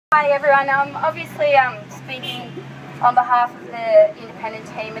Hi everyone, obviously speaking on behalf of the independent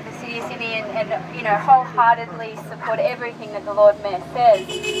team of the City of Sydney and wholeheartedly support everything that the Lord Mayor says.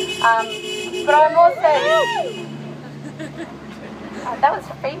 But I'm also... that was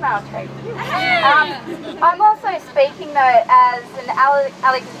female treatment. I'm also speaking though as an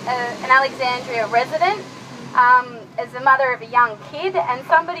Alexandria resident, as the mother of a young kid and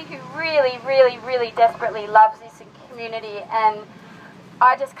somebody who really desperately loves this community, and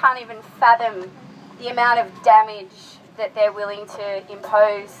I just can't even fathom the amount of damage that they're willing to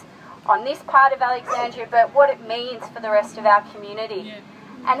impose on this part of Alexandria, but what it means for the rest of our community.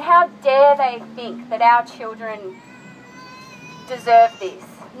 And how dare they think that our children deserve this.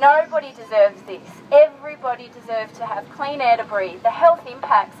 Nobody deserves this. Everybody deserves to have clean air to breathe. The health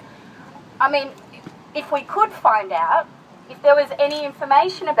impacts. I mean, if we could find out, if there was any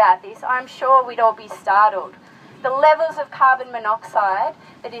information about this, I'm sure we'd all be startled. The levels of carbon monoxide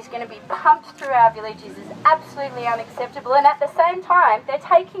that is going to be pumped through our villages is absolutely unacceptable, and at the same time they're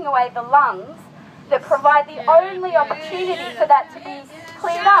taking away the lungs that provide the only opportunity for that to be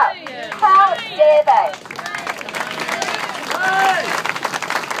cleared up. How dare they?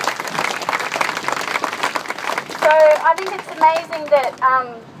 So I think it's amazing that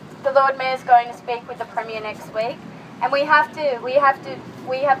the Lord Mayor is going to speak with the Premier next week, and we have to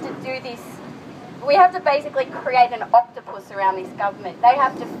do this. We have to basically create an octopus around this government. They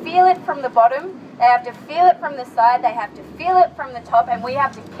have to feel it from the bottom, they have to feel it from the side, they have to feel it from the top, and we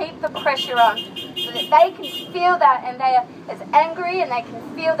have to keep the pressure on so that they can feel that and they are as angry and they can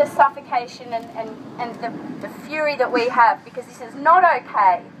feel the suffocation and the fury that we have, because this is not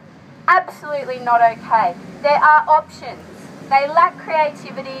okay. Absolutely not okay. There are options. They lack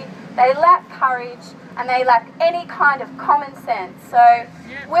creativity, they lack courage, and they lack any kind of common sense. So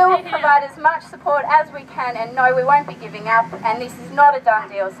we'll provide as much support as we can, and no, we won't be giving up, and this is not a done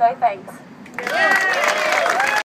deal, so thanks.